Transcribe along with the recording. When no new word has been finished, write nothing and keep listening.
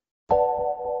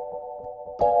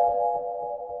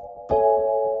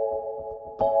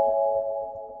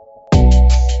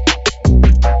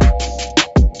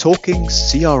Talking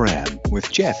CRM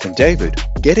with Jeff and David,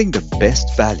 getting the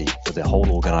best value for the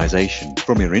whole organization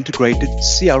from your integrated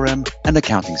CRM and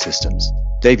accounting systems.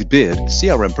 David Beard,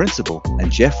 CRM Principal,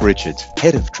 and Jeff Richards,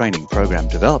 Head of Training Program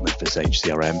Development for Sage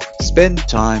CRM, spend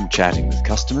time chatting with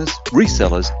customers,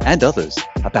 resellers, and others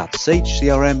about Sage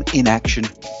CRM in action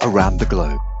around the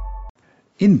globe.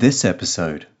 In this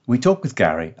episode, we talk with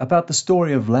Gary about the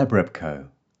story of LabRepco,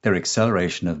 their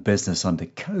acceleration of business under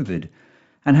COVID,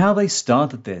 and how they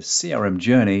started their CRM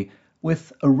journey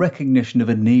with a recognition of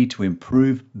a need to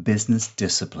improve business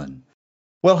discipline.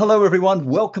 Well, hello everyone.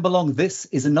 Welcome along. This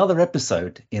is another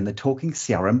episode in the Talking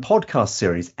CRM podcast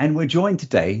series, and we're joined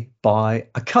today by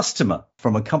a customer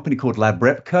from a company called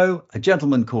LabRepco, a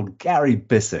gentleman called Gary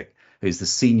Bissick, who's the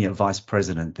Senior Vice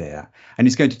President there, and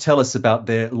he's going to tell us about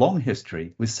their long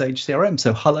history with Sage CRM.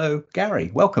 So hello, Gary.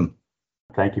 Welcome.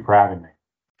 Thank you for having me.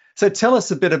 So tell us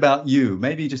a bit about you.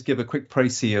 Maybe just give a quick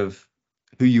précis of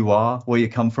who you are, where you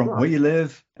come from, where you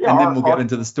live, and then we'll get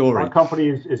into the story. Our company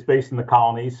is based in the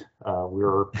colonies.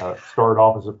 We're started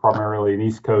off as primarily an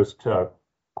East Coast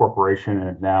corporation and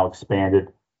have now expanded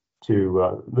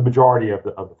to the majority of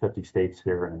the 50 states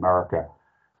here in America.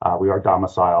 We are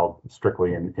domiciled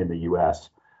strictly in the U.S.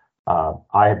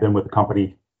 I have been with the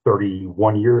company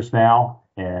 31 years now,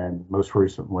 and most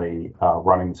recently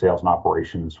running sales and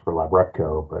operations for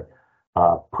LabRepco.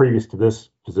 But previous to this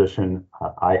position,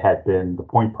 I had been the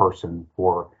point person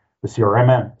for the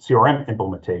CRM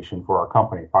implementation for our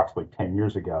company approximately 10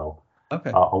 years ago,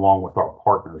 along with our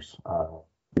partners.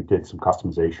 We did some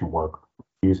customization work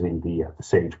using the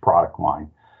Sage product line.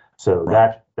 So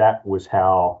that was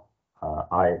how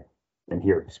I am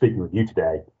here speaking with you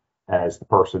today as the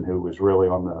person who was really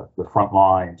on the front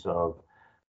lines of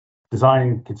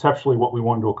designing conceptually what we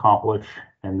wanted to accomplish,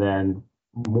 and then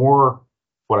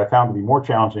what I found to be more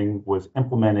challenging was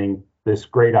implementing this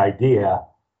great idea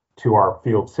to our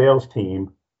field sales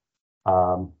team.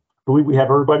 I believe we have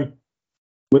everybody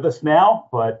with us now,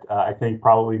 but I think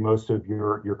probably most of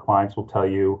your clients will tell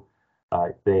you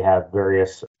they have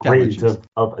various grades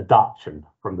of adoption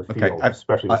from the field,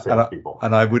 especially the salespeople.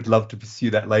 And I would love to pursue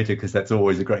that later because that's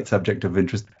always a great subject of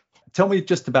interest. Tell me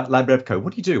just about LabRepco.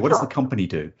 What do you do? What does the company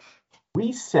do?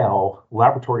 We sell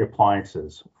laboratory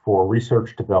appliances for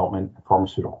research, development, and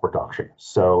pharmaceutical production.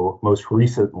 So most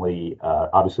recently,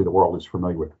 obviously the world is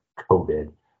familiar with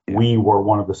COVID. Yeah. We were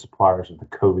one of the suppliers of the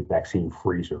COVID vaccine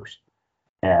freezers.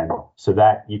 And so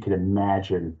that you can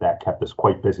imagine that kept us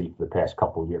quite busy for the past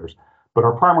couple of years. But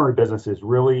our primary business is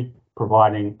really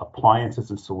providing appliances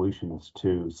and solutions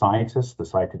to scientists, the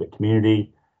scientific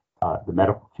community, the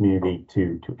medical community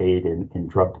to aid in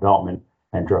drug development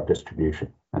and drug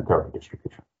distribution and therapy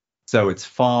distribution. So it's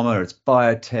pharma, it's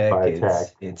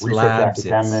biotech, it's research labs,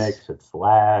 academics, it's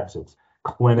labs, it's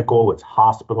clinical, it's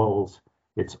hospitals.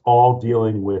 It's all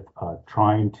dealing with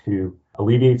trying to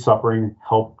alleviate suffering,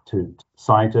 help to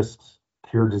scientists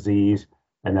cure disease,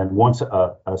 and then once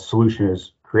a solution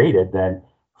is created, then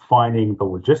finding the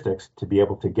logistics to be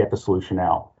able to get the solution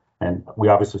out. And we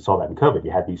obviously saw that in COVID.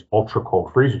 You had these ultra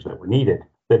cold freezers that were needed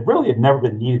that really had never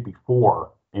been needed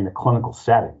before in a clinical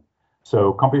setting.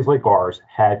 So companies like ours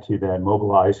had to then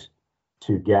mobilize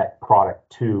to get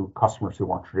product to customers who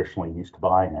weren't traditionally used to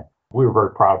buying it. We were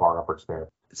very proud of our efforts there.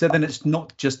 So then it's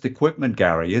not just equipment,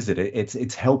 Gary, is it?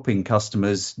 It's helping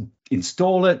customers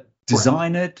install it,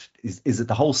 design it. Is it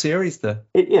the whole series?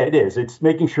 It is. It's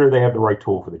making sure they have the right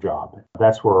tool for the job.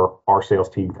 That's where our sales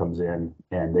team comes in,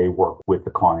 and they work with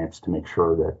the clients to make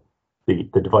sure that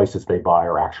the devices they buy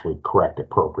are actually correct,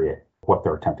 appropriate, what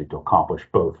they're attempting to accomplish,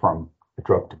 both from the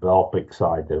drug developing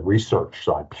side, the research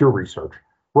side, pure research,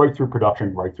 right through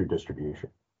production, right through distribution.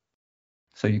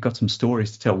 So you've got some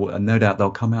stories to tell, and no doubt they'll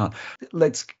come out.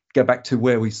 Let's go back to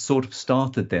where we sort of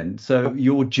started then. So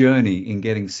your journey in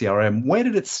getting CRM, where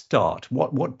did it start?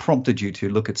 What prompted you to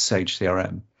look at Sage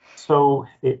CRM? So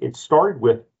it started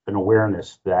with an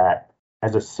awareness that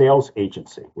as a sales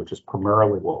agency, which is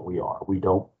primarily what we are, we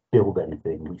don't build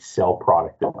anything, we sell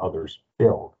product that others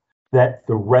build, that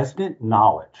the resident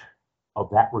knowledge of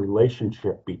that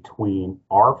relationship between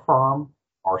our firm,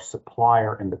 our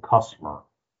supplier, and the customer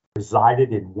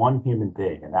resided in one human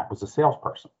being, and that was a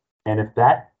salesperson. And if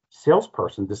that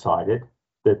salesperson decided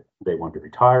that they wanted to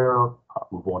retire,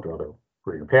 move on to other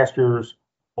greener pastures,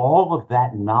 all of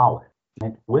that knowledge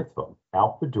went with them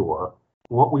out the door.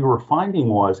 What we were finding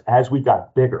was as we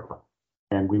got bigger,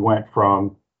 and we went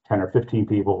from 10 or 15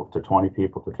 people to 20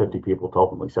 people to 50 people to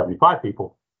ultimately 75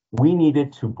 people, we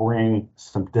needed to bring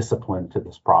some discipline to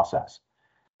this process.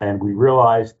 And we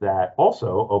realized that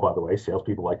also, oh, by the way,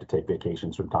 salespeople like to take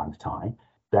vacations from time to time.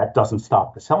 that doesn't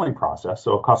stop the selling process.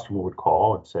 So a customer would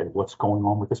call and say, what's going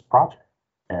on with this project?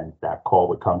 And that call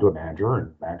would come to a manager,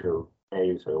 and manager A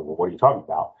would say, well, what are you talking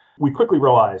about? We quickly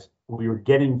realized we were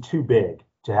getting too big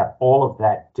to have all of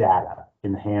that data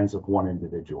in the hands of one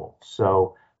individual.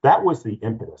 So that was the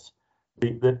impetus.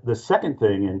 The second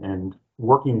thing, and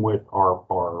working with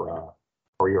our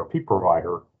ERP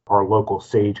provider, our local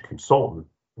Sage consultant,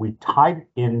 we tied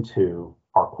into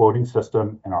our quoting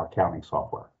system and our accounting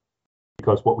software.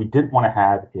 Because what we didn't want to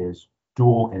have is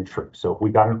dual entry. So if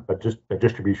we got a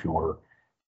distribution order,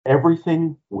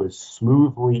 everything was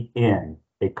smoothly in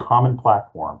a common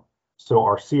platform. So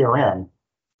our CRM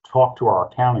talked to our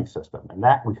accounting system, and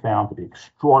that we found to be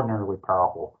extraordinarily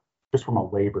powerful just from a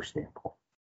labor standpoint.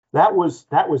 That was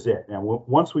it. And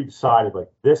once we decided, like,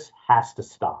 this has to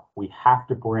stop, we have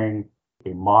to bring a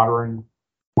modern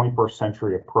 21st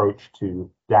century approach to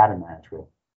data management.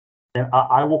 And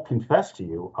I will confess to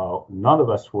you, none of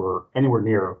us were anywhere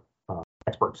near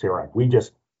expert CRM. We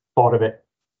just thought of it,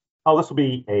 oh, this will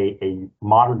be a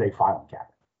modern day filing cabinet.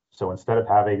 So instead of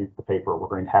having the paper, we're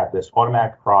going to have this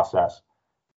automatic process.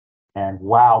 And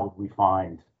wow, would we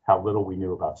find how little we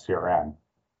knew about CRM.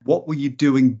 What were you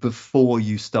doing before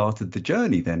you started the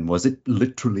journey then? Was it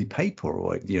literally paper,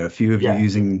 or a few of you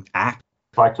using apps?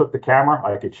 If I took the camera,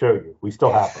 I could show you. We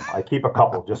still have them. I keep a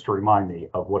couple just to remind me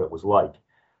of what it was like.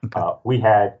 Okay. We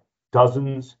had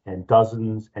dozens and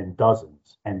dozens and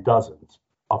dozens and dozens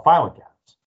of filing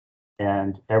cabinets.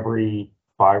 And every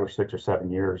 5 or 6 or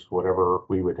 7 years, whatever,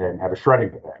 we would have a shredding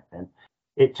event. And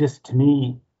it just, to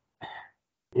me,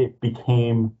 it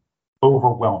became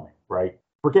overwhelming, right?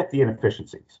 Forget the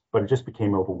inefficiencies, but it just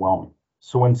became overwhelming.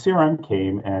 So when CRM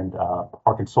came and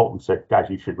our consultant said,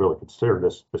 guys, you should really consider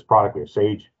this product. We have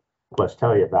Sage. Let's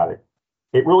tell you about it.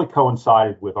 It really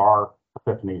coincided with our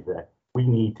epiphany that we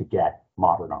need to get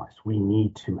modernized. We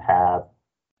need to have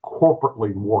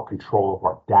corporately more control of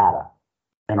our data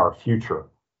and our future,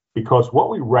 because what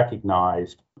we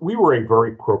recognized, we were a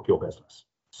very parochial business.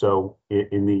 So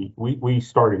we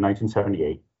started in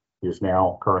 1978. It is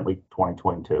now currently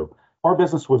 2022. Our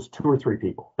business was 2 or 3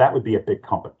 people. That would be a big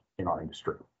company in our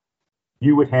industry.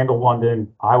 You would handle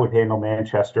London, I would handle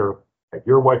Manchester.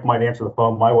 Your wife might answer the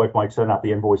phone, my wife might send out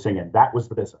the invoicing, and that was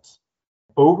the business.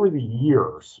 Over the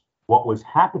years, what was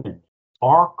happening,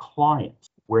 our clients,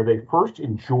 where they first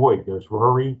enjoyed those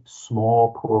very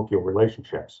small parochial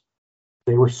relationships,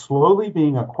 they were slowly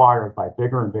being acquired by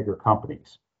bigger and bigger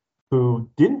companies who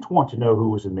didn't want to know who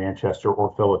was in Manchester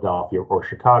or Philadelphia or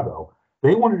Chicago.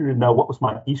 They wanted to know, what was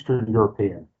my Eastern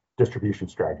European distribution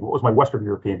strategy? What was my Western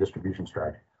European distribution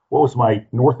strategy? What was my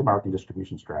North American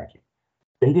distribution strategy?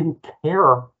 They didn't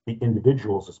care the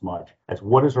individuals as much as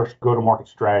what is our go-to-market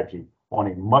strategy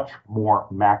on a much more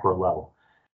macro level.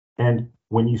 And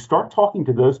when you start talking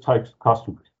to those types of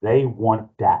customers, they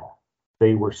want data.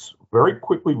 They were very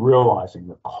quickly realizing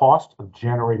the cost of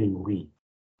generating leads,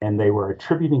 and they were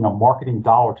attributing a marketing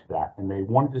dollar to that, and they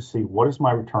wanted to see, what is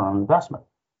my return on investment?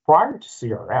 Prior to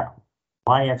CRM,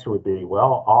 my answer would be,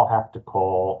 well, I'll have to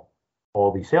call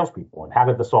all these salespeople. And how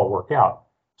did this all work out?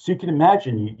 So you can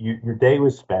imagine your day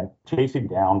was spent chasing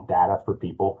down data for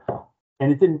people,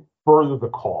 and it didn't further the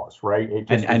cause, right? It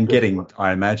just and getting,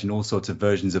 I imagine, all sorts of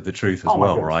versions of the truth as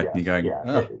well, right? Yes, you're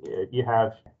going, you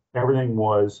have, everything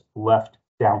was left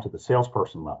down to the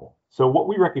salesperson level. So what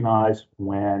we recognized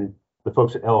when the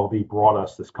folks at LLB brought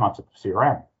us this concept of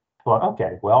CRM, I thought,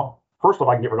 okay, well, first of all,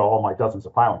 I can get rid of all my dozens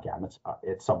of filing cabinets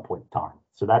at some point in time.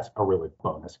 So that's a really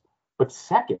bonus. But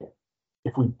second,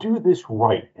 if we do this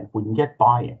right, and if we can get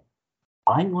buy-in,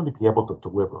 I'm going to be able to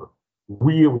deliver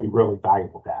really, really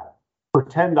valuable data.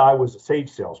 Pretend I was a Sage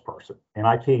salesperson, and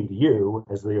I came to you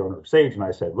as the owner of Sage, and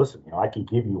I said, listen, I can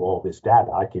give you all this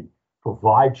data. I can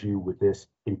provide you with this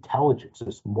intelligence,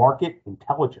 this market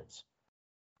intelligence,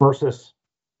 versus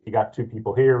you got 2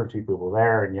 people here and 2 people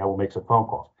there, and we'll make some phone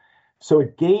calls. So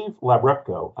it gave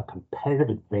LabRepco a competitive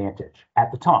advantage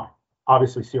at the time.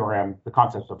 Obviously, CRM, the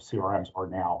concepts of CRMs are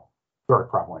now very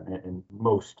prevalent, and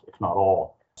most, if not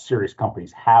all, serious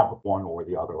companies have one or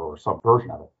the other or some version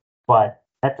of it. But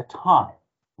at the time,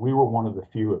 we were one of the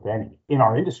few, if any, in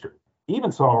our industry.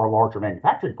 Even some of our larger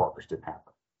manufacturing partners didn't have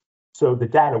them. So the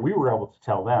data we were able to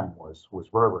tell them was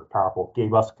very, very powerful,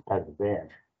 gave us a competitive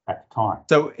advantage at the time.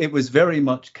 So it was very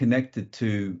much connected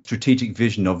to strategic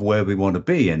vision of where we want to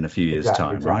be in a few years'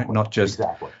 time, right? Not just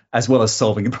as well as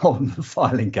solving a problem of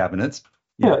filing cabinets.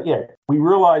 Yeah. We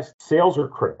realized sales are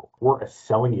critical. We're a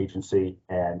selling agency,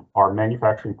 and our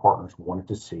manufacturing partners wanted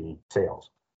to see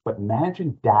sales. But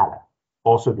managing data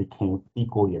also became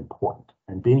equally important,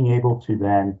 and being able to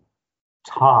then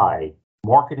tie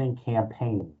marketing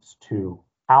campaigns to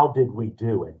how did we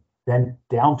do it? Then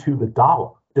down to the dollar.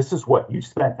 This is what you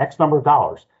spent X number of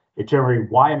dollars. It generated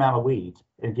Y amount of leads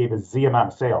and gave us Z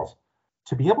amount of sales.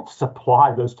 To be able to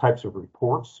supply those types of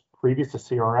reports previous to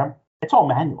CRM, it's all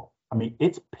manual. I mean,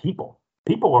 it's people.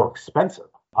 People are expensive.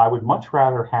 I would much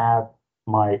rather have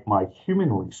my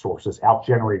human resources out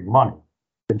generating money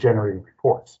than generating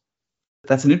reports.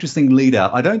 That's an interesting lead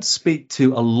out. I don't speak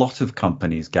to a lot of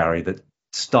companies, Gary, that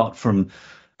start from,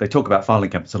 they talk about filing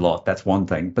cabinets a lot. That's one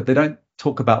thing, but they don't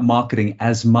talk about marketing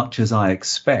as much as I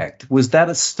expect. Was that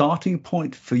a starting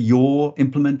point for your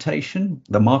implementation,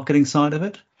 the marketing side of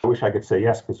it? I wish I could say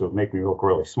yes, because it would make me look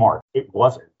really smart. It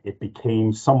wasn't. It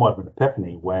became somewhat of an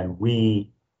epiphany when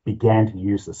we began to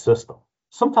use the system.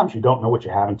 Sometimes you don't know what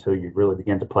you have until you really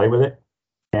begin to play with it.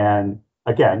 And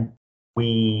again,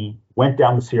 we went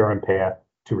down the CRM path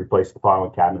to replace the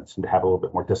filing cabinets and to have a little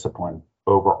bit more discipline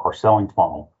over our selling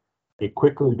funnel. It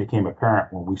quickly became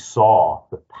apparent when we saw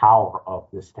the power of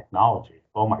this technology.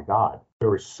 Oh my God,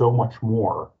 there is so much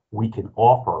more we can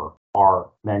offer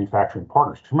our manufacturing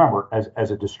partners. Remember,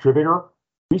 as a distributor,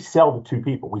 we sell to two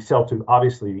people. We sell to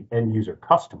obviously the end user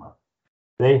customer.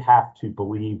 They have to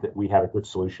believe that we have a good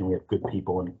solution, we have good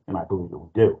people, and I believe that we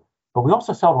do. But we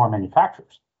also sell to our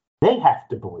manufacturers. They have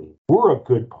to believe we're a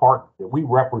good partner, that we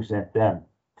represent them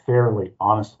fairly,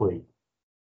 honestly,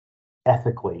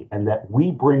 ethically, and that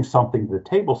we bring something to the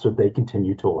table so they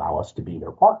continue to allow us to be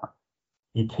their partner.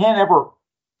 You can't ever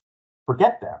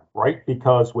forget that, right?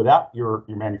 Because without your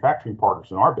manufacturing partners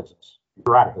in our business,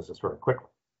 you're out of business very quickly.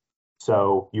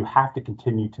 So you have to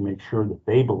continue to make sure that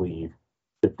they believe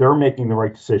that they're making the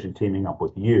right decision teaming up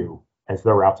with you as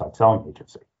their outside selling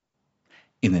agency.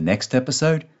 In the next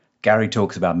episode, Gary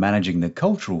talks about managing the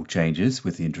cultural changes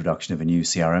with the introduction of a new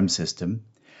CRM system,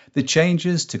 the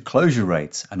changes to closure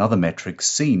rates and other metrics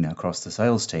seen across the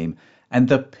sales team, and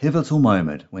the pivotal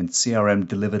moment when CRM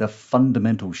delivered a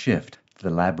fundamental shift to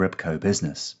the LabRepco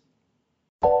business.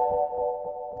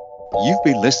 You've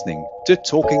been listening to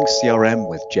Talking CRM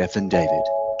with Jeff and David,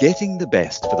 getting the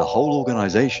best for the whole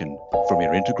organization from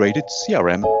your integrated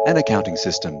CRM and accounting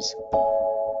systems.